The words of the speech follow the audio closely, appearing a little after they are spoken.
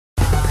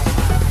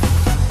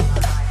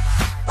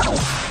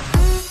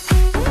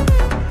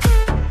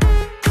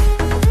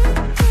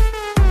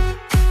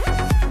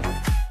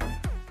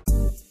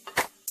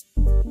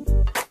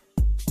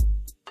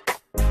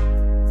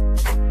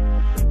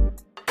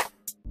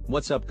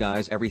What's up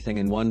guys, everything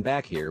in one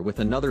back here with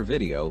another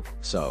video.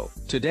 So,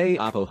 today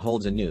Oppo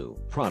holds a new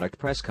product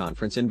press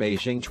conference in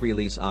Beijing to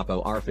release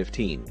Oppo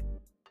R15.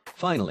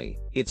 Finally,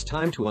 it's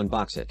time to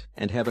unbox it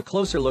and have a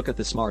closer look at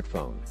the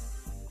smartphone.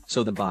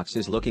 So the box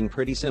is looking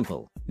pretty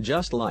simple,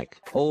 just like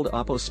old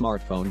Oppo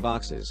smartphone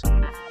boxes.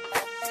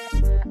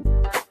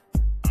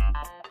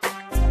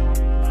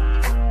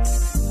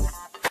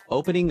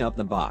 Opening up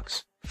the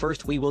box,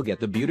 first we will get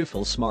the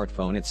beautiful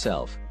smartphone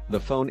itself. The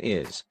phone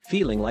is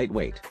feeling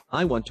lightweight.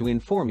 I want to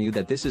inform you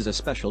that this is a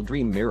special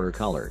Dream Mirror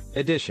color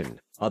edition.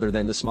 Other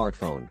than the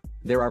smartphone,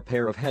 there are a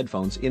pair of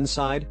headphones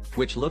inside,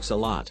 which looks a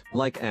lot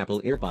like Apple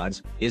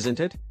EarPods, isn't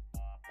it?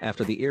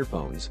 After the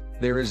earphones,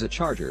 there is a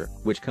charger,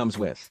 which comes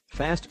with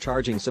fast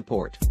charging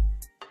support.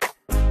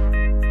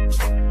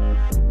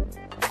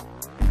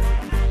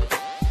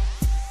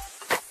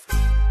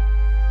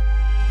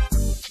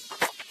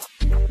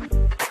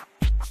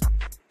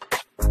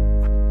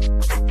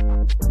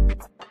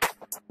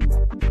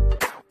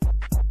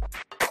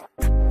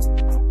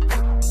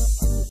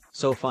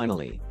 So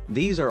finally,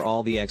 these are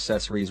all the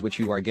accessories which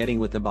you are getting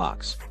with the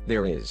box.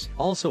 There is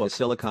also a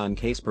silicone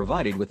case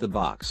provided with the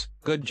box.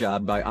 Good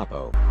job by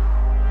Oppo.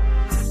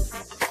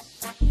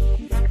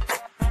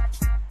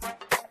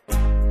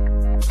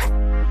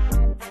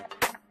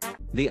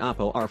 The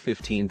Oppo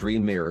R15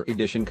 Dream Mirror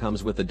Edition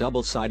comes with a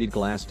double-sided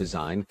glass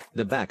design.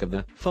 The back of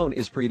the phone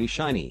is pretty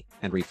shiny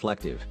and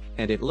reflective,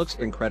 and it looks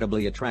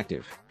incredibly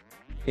attractive.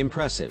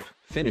 Impressive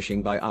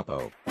finishing by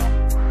Oppo.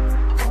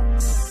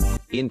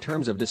 In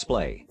terms of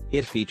display,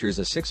 it features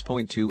a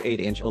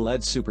 6.28-inch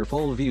OLED Super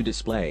Full View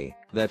display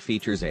that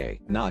features a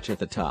notch at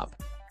the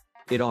top.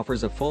 It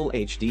offers a full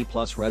HD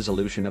plus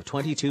resolution of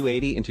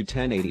 2280 x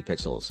 1080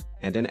 pixels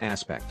and an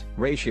aspect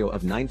ratio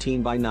of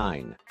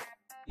 19:9.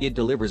 It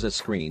delivers a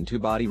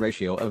screen-to-body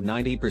ratio of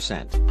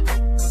 90%.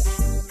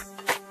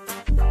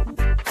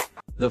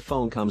 The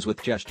phone comes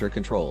with gesture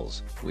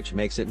controls, which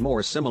makes it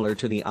more similar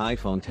to the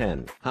iPhone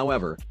X.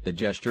 However, the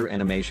gesture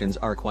animations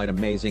are quite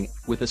amazing,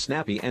 with a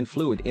snappy and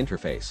fluid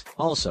interface.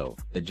 Also,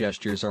 the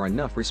gestures are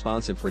enough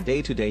responsive for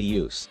day-to-day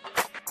use.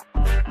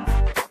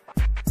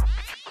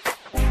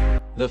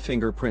 The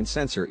fingerprint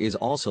sensor is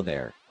also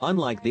there.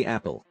 Unlike the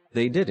Apple,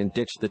 they didn't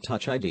ditch the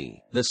Touch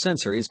ID. The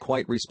sensor is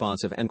quite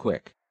responsive and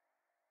quick.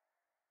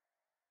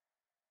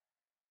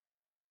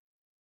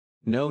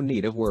 No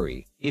need of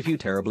worry if you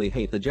terribly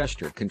hate the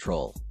gesture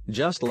control.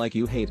 Just like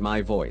you hate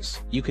my voice,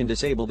 you can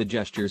disable the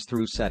gestures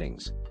through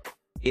settings.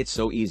 It's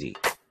so easy.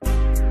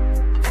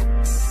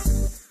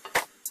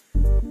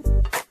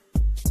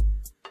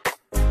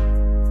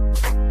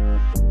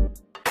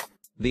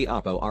 The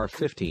Oppo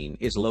R15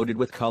 is loaded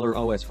with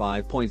ColorOS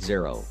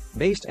 5.0,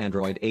 based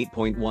Android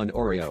 8.1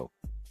 Oreo.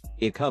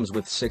 It comes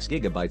with 6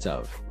 GB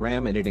of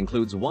RAM and it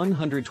includes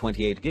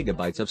 128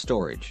 GB of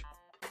storage.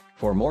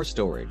 For more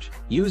storage,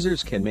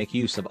 users can make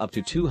use of up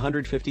to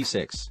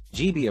 256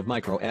 GB of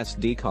micro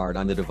SD card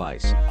on the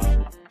device.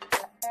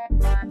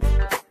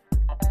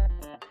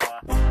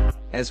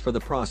 As for the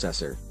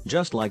processor,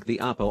 just like the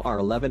Oppo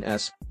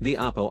R11s, the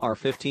Oppo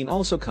R15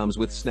 also comes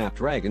with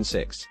Snapdragon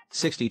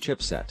 660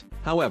 chipset.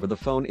 However, the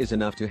phone is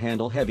enough to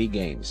handle heavy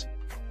games.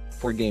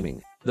 For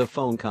gaming, the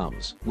phone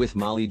comes with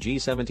Mali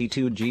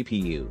G72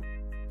 GPU.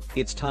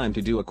 It's time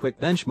to do a quick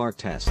benchmark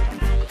test.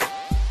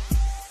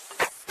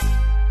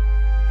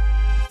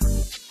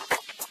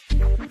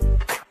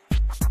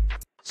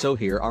 So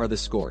here are the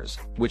scores,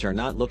 which are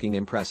not looking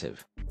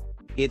impressive.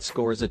 It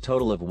scores a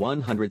total of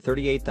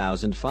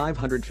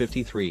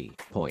 138,553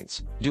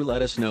 points. Do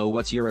let us know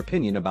what's your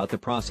opinion about the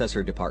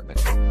processor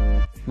department.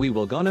 We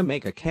will gonna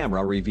make a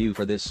camera review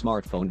for this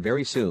smartphone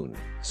very soon,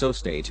 so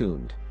stay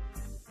tuned.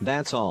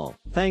 That's all.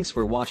 Thanks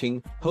for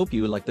watching, hope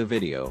you liked the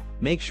video.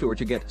 Make sure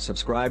to get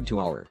subscribed to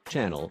our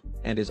channel,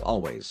 and as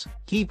always,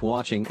 keep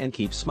watching and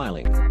keep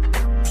smiling.